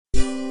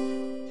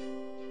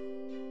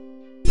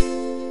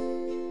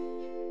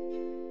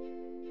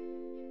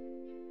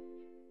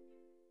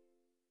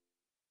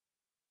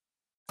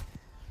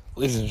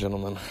Ladies and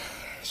gentlemen,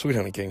 Sweet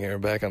Honey King here,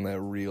 back on that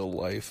real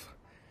life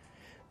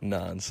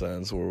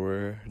nonsense where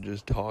we're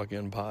just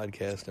talking,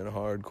 podcasting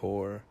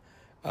hardcore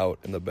out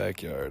in the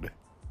backyard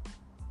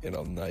in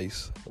a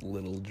nice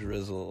little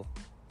drizzle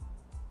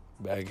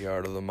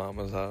backyard of the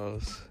mama's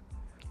house,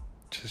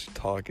 just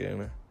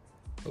talking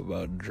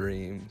about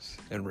dreams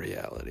and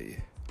reality.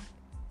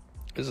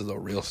 This is the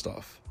real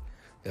stuff,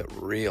 that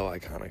real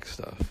iconic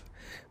stuff,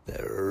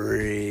 that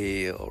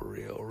real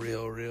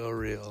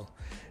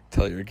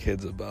tell your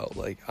kids about,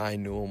 like, I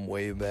knew them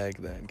way back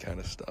then kind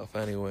of stuff.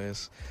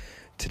 Anyways,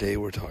 today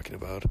we're talking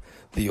about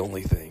the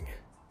only thing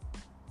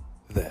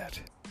that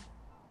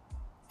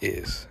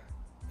is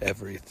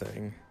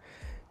everything.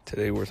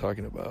 Today we're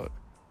talking about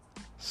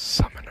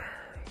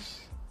summoners.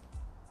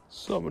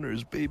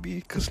 Summoners, baby,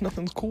 because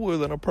nothing's cooler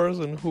than a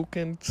person who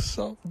can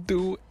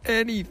do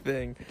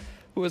anything,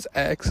 who has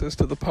access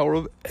to the power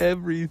of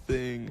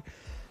everything.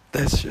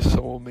 That's just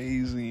so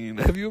amazing.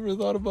 Have you ever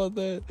thought about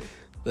that?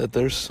 That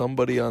there's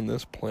somebody on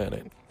this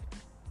planet,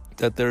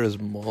 that there is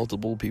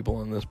multiple people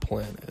on this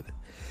planet,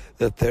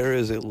 that there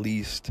is at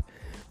least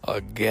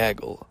a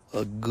gaggle,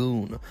 a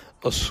goon,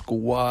 a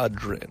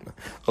squadron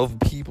of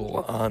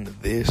people on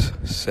this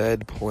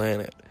said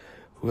planet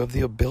who have the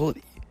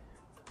ability,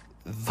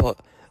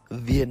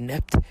 the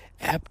inept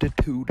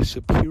aptitude,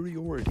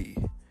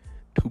 superiority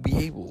to be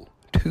able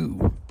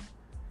to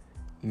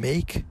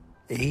make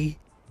a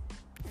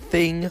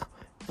thing,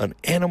 an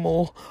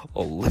animal,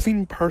 a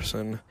living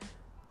person,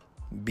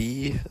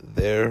 be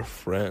their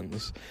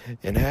friends,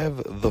 and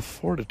have the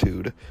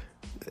fortitude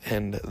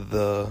and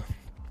the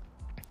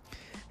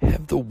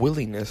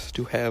willingness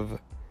to have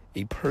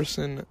a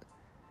person,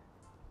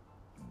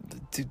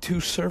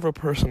 to serve a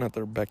person at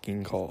their beck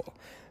and call.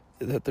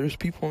 That there's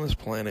people on this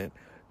planet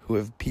who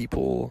have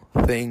people,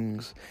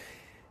 things,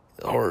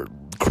 or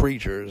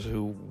creatures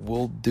who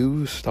will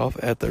do stuff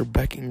at their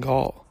beck and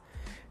call.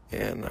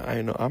 And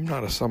I know I'm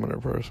not a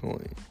summoner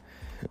personally,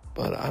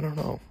 but I don't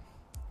know.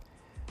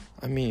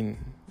 I mean,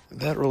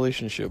 that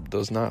relationship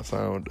does not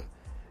sound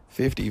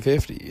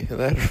 50-50.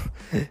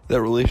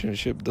 That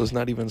relationship does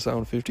not even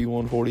sound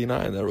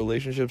 51-49. That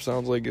relationship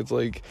sounds like it's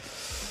like,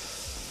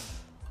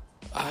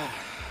 I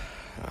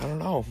don't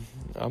know.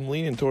 I'm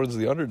leaning towards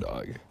the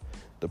underdog.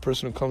 The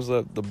person who comes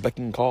at the beck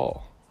and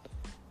call.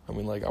 I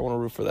mean, like, I want to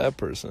root for that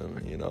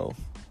person, you know.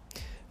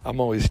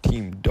 I'm always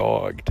team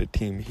dog to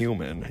team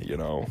human, you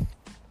know.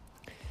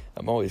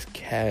 I'm always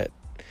cat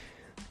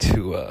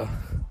to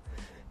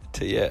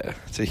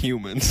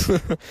humans.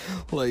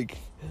 Like,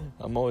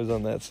 I'm always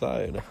on that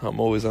side. I'm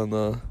always on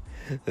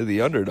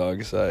the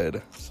underdog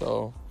side.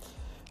 So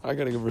I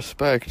gotta give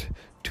respect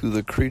to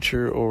the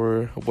creature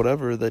or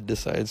whatever that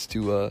decides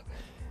to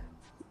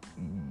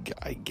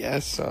I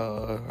guess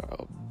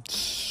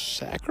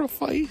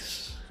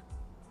sacrifice,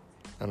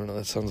 I don't know,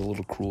 that sounds a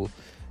little cruel,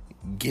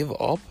 give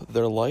up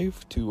their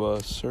life to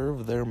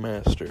serve their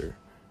master.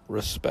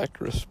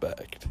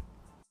 Respect.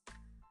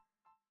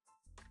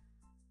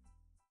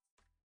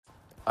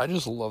 I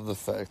just love the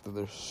fact that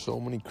there's so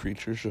many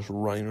creatures just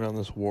running around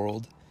this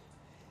world.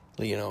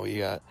 You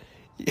know,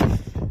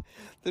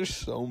 there's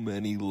so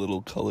many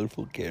little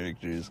colorful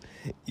characters.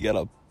 You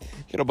got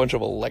a bunch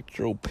of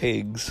electro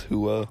pigs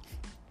who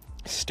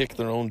stick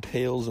their own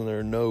tails in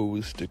their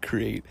nose to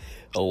create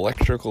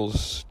electrical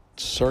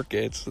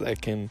circuits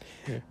that can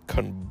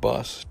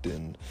combust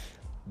and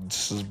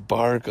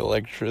spark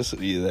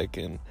electricity that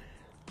can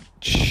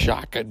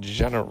shock a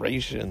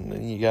generation.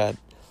 And you got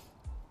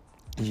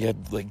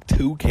like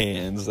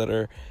toucans that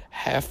are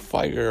half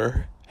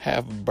fire,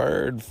 half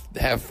bird,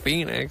 half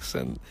phoenix,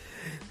 and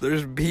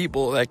there's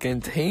people that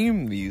can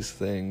tame these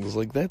things.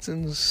 Like, that's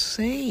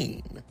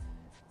insane.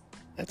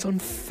 That's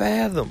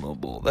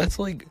unfathomable. That's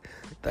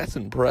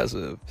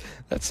impressive.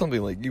 That's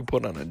something like you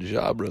put on a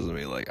job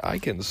resume. Like, I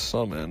can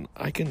summon.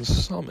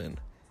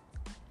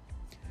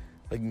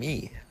 Like,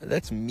 me.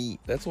 That's me.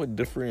 That's what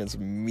differentiates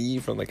me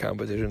from the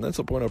competition. That's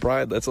a point of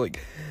pride. That's like,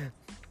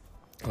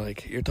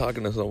 you're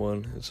talking to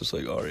someone, it's just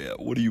like, oh yeah,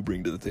 what do you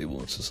bring to the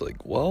table? It's just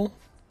like, well,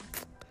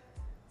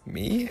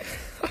 me?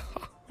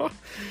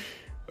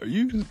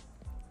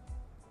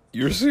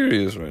 You're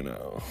serious right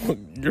now?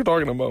 You're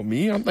talking about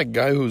me? I'm the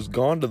guy who's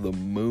gone to the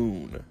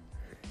moon.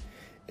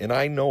 And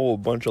I know a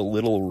bunch of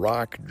little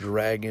rock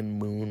dragon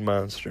moon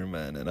monster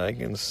men, and I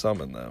can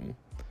summon them.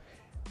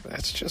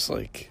 That's just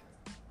like,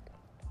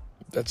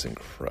 that's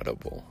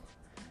incredible.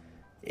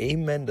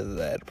 Amen to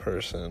that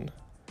person.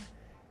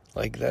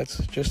 Like,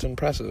 that's just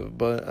impressive.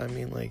 But, I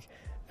mean, like,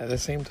 at the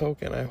same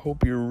token, I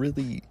hope you're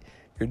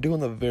doing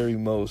the very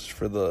most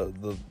for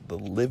the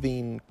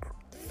living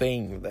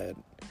thing that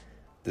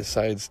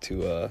decides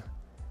to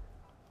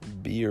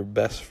be your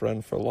best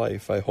friend for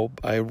life.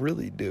 I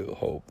really do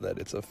hope that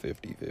it's a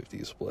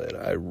 50-50 split.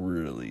 I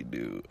really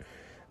do.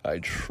 I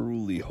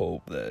truly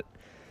hope that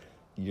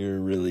you're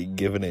really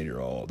giving it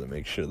your all to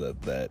make sure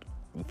that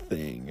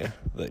thing,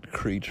 that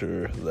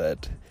creature,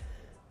 that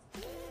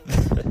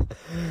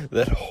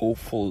that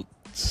hopeful,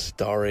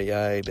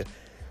 starry-eyed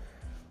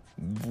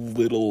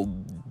little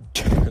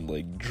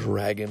like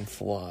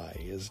dragonfly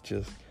is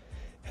just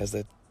has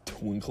that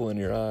twinkle in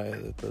your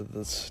eye,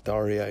 the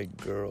starry-eyed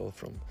girl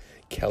from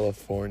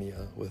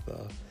California with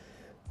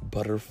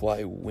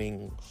butterfly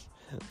wings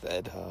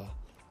that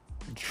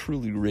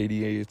truly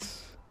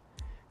radiates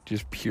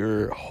just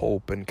pure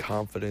hope and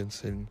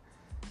confidence in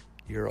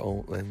your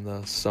own and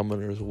the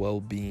summoner's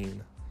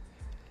well-being.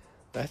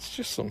 That's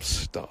just some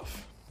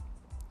stuff.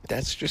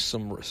 That's just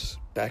some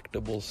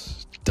respectable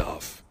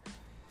stuff.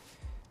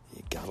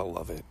 You gotta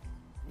love it.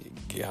 You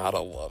gotta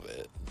love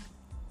it.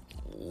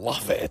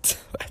 Love it.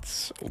 That's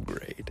so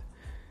great.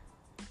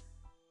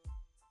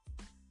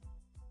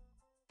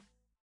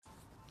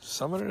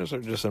 Summoners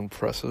are just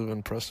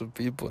impressive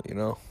people, you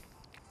know?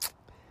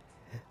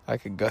 I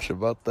could gush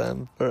about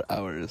them for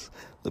hours.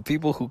 The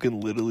people who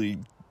can literally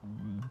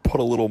put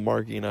a little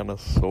marking on a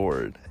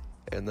sword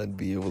and then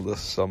be able to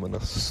summon a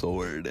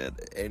sword at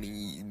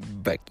any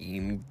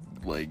becking,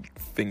 like,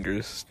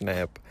 finger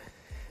snap,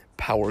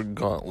 power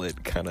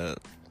gauntlet kind of,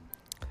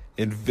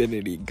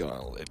 infinity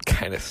gauntlet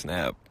kind of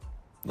snap.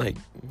 Like,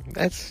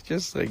 that's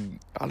just, like,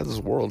 out of this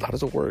world. How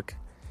does it work?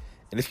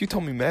 And if you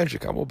tell me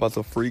magic, I'm about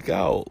to freak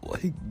out.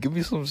 Like, give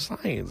me some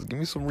science. Give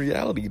me some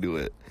reality to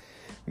it.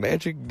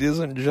 Magic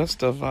doesn't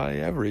justify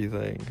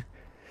everything.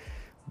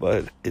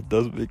 But it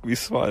does make me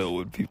smile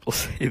when people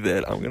say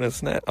that. I'm going to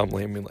snap. I'm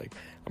going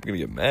to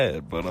get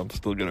mad, but I'm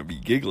still going to be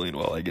giggling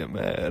while I get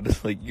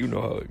mad. Like, you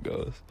know how it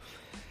goes.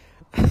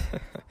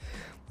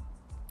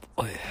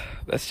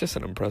 That's just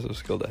an impressive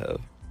skill to have.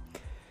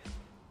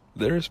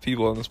 There's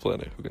people on this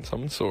planet who can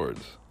summon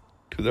swords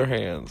to their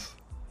hands.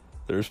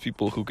 There's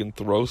people who can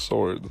throw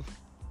swords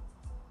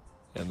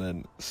and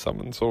then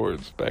summon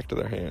swords back to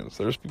their hands.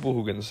 There's people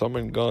who can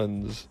summon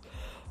guns.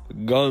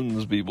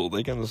 Guns, people.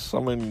 They can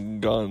summon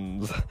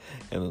guns,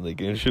 and then they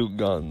can shoot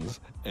guns,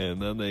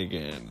 and then they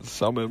can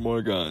summon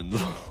more guns.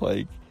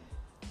 Like,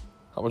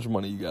 how much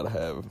money you gotta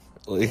have?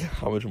 Like,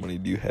 how much money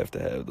do you have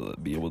to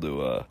be able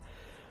to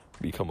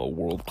become a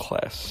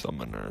world-class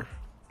summoner?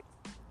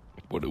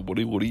 What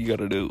do you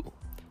gotta do?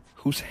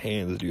 Whose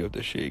hands do you have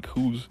to shake?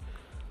 Who's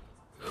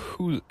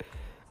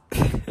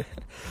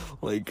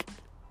like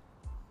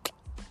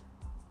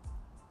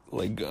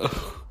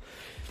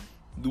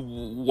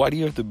why do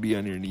you have to be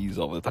on your knees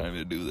all the time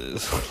to do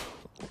this?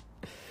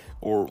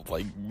 Or,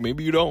 like,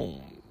 maybe you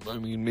don't. I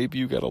mean, maybe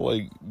you gotta,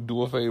 like,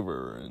 do a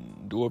favor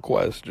and do a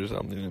quest or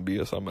something to be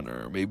a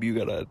summoner. Maybe you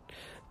gotta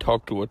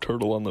talk to a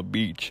turtle on the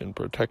beach and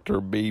protect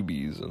her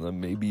babies, and then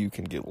maybe you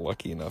can get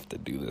lucky enough to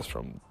do this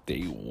from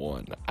day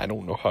one. I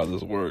don't know how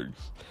this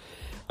works.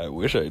 I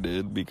wish I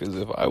did, because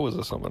if I was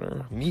a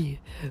summoner, me,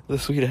 the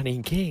Sweet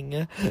Honey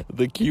King,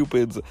 the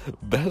Cupid's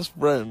best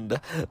friend,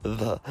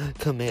 the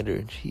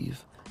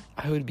Commander-in-Chief,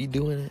 I would be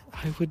doing it.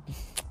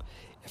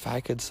 If I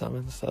could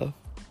summon stuff,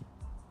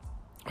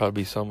 I'd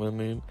be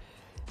summoning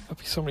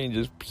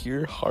just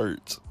pure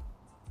hearts.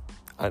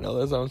 I know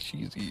that sounds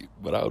cheesy,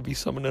 but I would be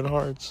summoning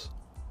hearts.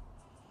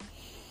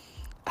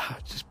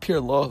 Just pure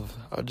love.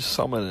 I would just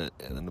summon it,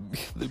 and then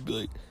they'd be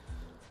like,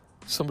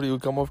 somebody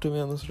would come up to me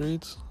on the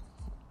streets,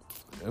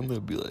 and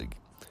they'd be like,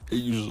 "Hey,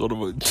 you son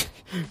of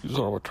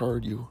a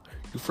turd, you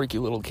freaky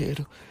little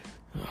kid.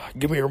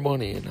 Give me your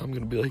money." And I'm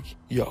gonna be like,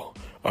 "Yo,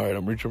 all right,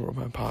 I'm reaching for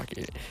my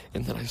pocket,"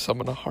 and then I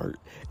summon a heart,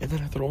 and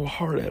then I throw a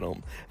heart at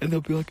them, and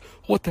they'll be like,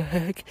 "What the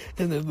heck?"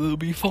 And then they'll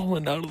be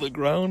falling down to the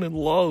ground in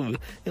love,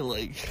 and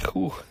like,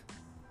 whew.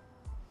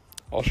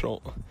 I'll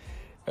show them.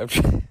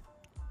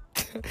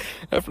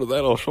 After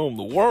that, I'll show them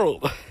the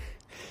world.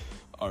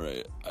 All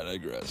right, I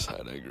digress.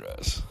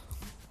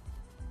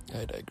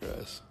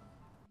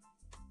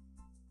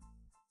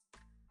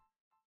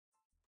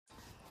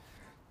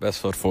 Best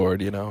foot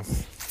forward, you know.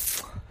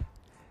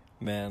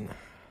 Man,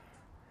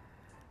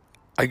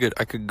 I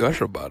could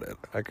gush about it.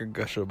 I could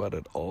gush about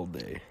it all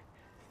day.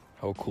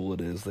 How cool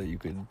it is that you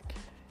could,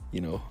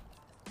 you know,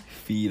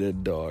 feed a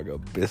dog a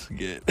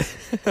biscuit.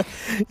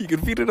 You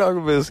could feed a dog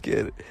a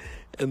biscuit,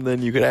 and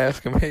then you could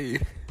ask him, "Hey,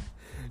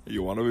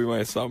 you want to be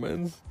my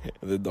summons?"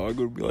 And the dog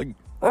would be like,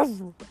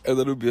 and then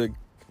it would be like,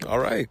 "All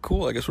right,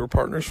 cool. I guess we're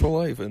partners for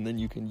life." And then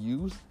you can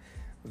use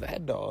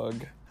that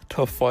dog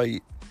to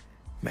fight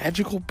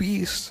magical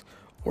beasts,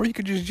 or you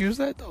could just use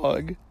that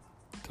dog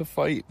to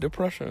fight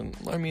depression.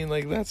 I mean,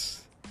 like,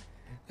 that's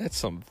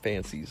some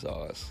fancy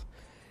sauce.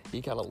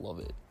 You gotta love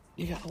it.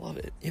 You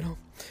know.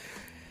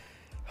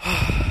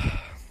 I'm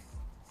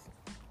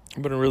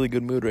in a really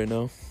good mood right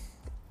now.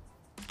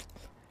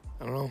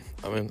 I don't know.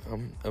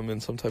 I'm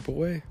in some type of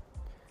way.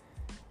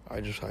 I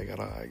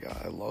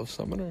love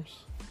summoners.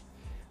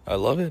 I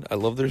love it. I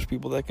love there's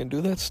people that can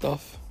do that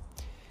stuff.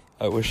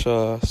 I wish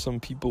some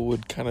people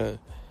would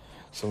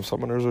some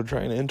summoners would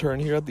try and intern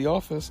here at the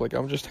office. Like,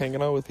 I'm just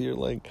hanging out with you.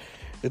 Like,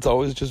 it's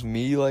always just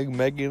me, like,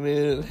 megging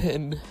it,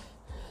 and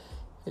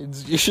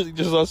it's usually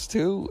just us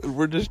two. And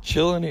we're just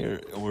chilling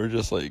here. And we're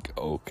just like,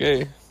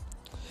 okay,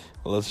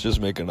 let's just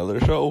make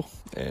another show.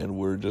 And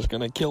we're just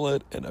going to kill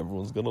it. And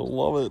everyone's going to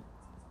love it.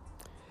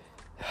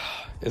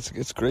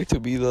 It's great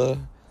to be the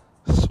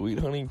Sweet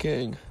Honey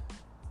King.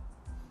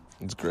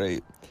 It's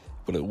great.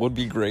 But it would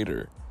be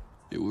greater.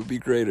 It would be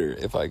greater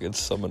if I could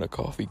summon a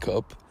coffee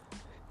cup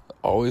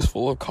always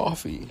full of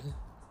coffee.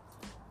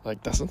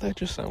 Like, doesn't that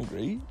just sound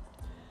great?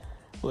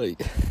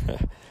 Like,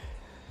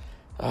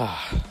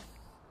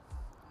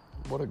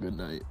 what a good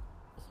night.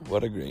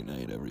 What a great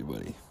night,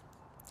 everybody.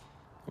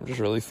 I'm just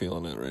really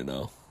feeling it right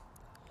now.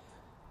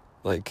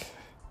 Like,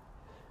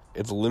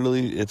 it's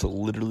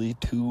literally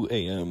 2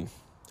 a.m.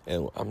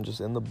 and I'm just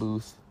in the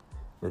booth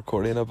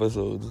recording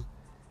episodes.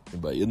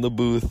 And by in the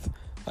booth,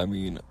 I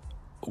mean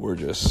we're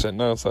just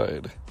sitting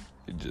outside,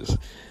 just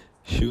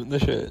shooting the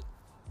shit,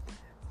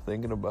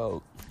 thinking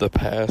about the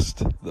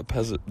past, the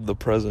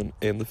present,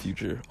 and the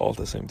future all at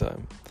the same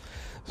time.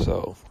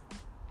 So,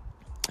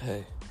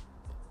 hey,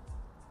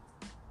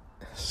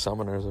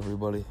 summoners,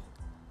 everybody.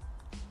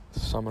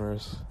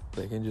 Summoners,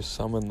 they can just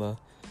summon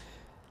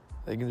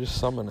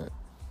it.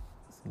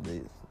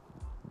 They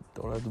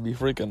don't have to be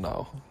freaking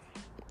now.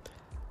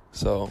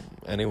 So,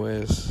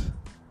 anyways,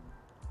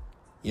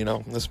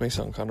 this may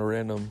sound kind of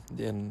random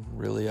and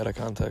really out of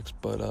context,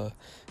 but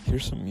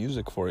here's some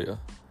music for you.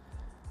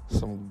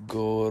 Some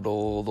good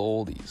old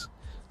oldies.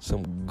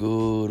 Some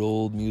good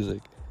old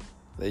music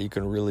that you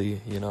can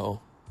really,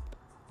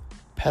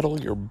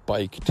 pedal your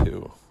bike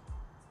to.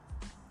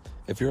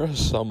 If you're a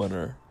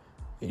summoner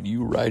and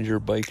you ride your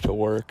bike to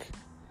work,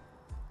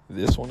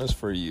 this one is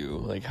for you.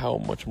 Like, how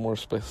much more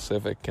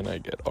specific can I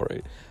get? All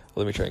right,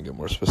 let me try and get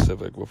more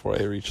specific before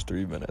I reach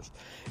 3 minutes.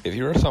 If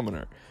you're a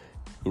summoner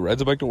who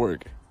rides a bike to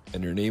work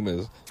and your name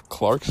is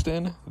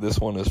Clarkston, this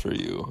one is for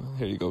you.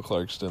 Here you go,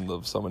 Clarkston,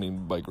 the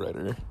summoning bike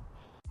rider.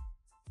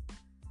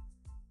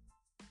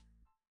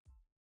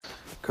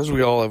 Because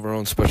we all have our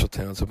own special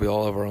talents, and we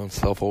all have our own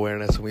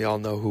self-awareness, and we all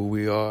know who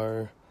we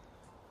are.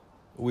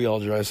 We all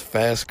drive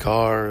fast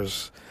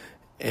cars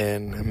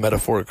and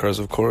metaphoric cars,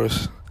 of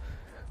course.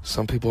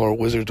 Some people are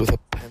wizards with a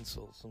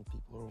pencil. Some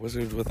people are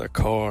wizards with a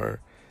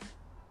car.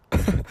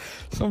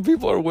 Some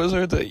people are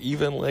wizards at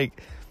even,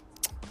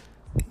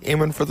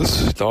 aiming for the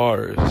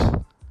stars.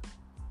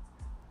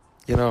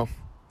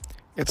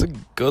 It's a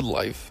good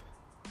life.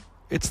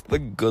 It's the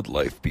good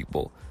life,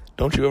 people.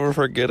 Don't you ever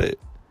forget it.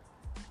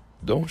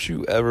 Don't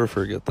you ever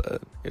forget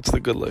that. It's the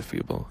good life,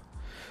 people.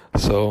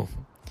 So,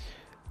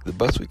 the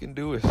best we can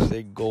do is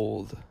stay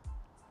gold.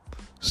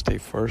 Stay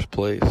first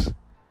place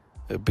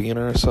at being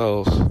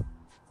ourselves.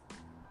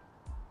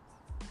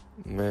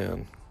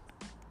 Man,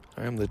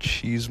 I am the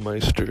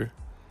Cheesemeister.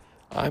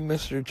 I'm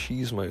Mr.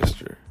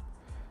 Cheesemeister.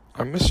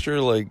 I'm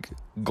Mr.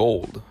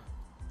 Gold.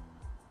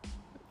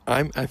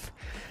 I'm like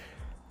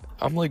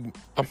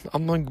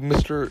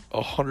Mr.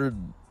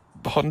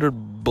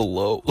 100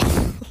 below.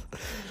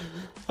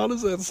 How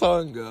does that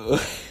song go?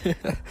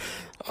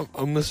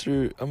 I'm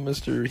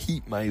Mr.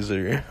 Heat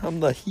Miser. I'm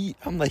the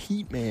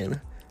heat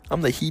man.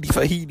 I'm the heaty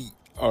fahidi.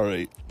 All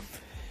right.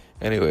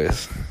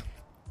 Anyways,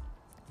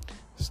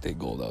 stay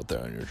gold out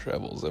there on your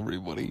travels,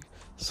 everybody.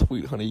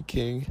 Sweet Honey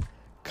King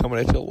coming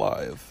at you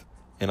live,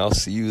 and I'll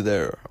see you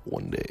there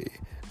one day.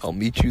 I'll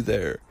meet you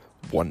there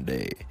one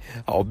day.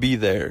 I'll be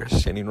there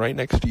standing right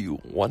next to you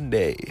one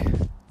day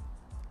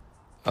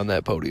on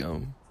that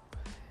podium,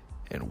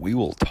 and we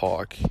will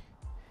talk,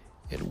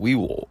 and we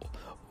will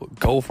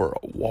go for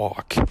a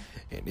walk,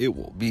 and it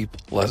will be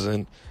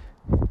pleasant,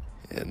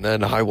 and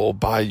then I will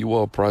buy you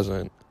a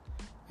present,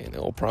 and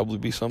it'll probably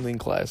be something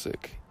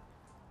classic,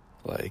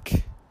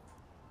 like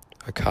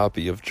a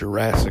copy of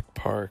Jurassic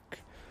Park.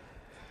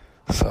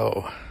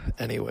 So,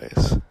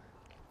 anyways,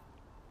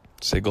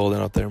 stay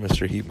golden out there,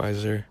 Mr. Heat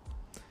Miser,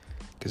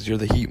 because you're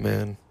the heat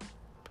man.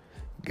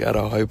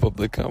 Gotta hype up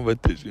the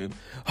competition.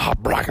 You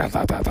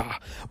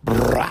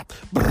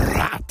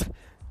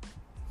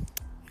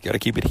gotta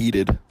keep it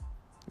heated.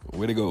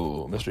 Way to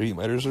go, Mr. Heat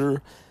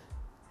Miser.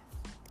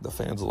 The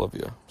fans love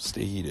you.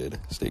 Stay heated.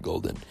 Stay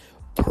golden.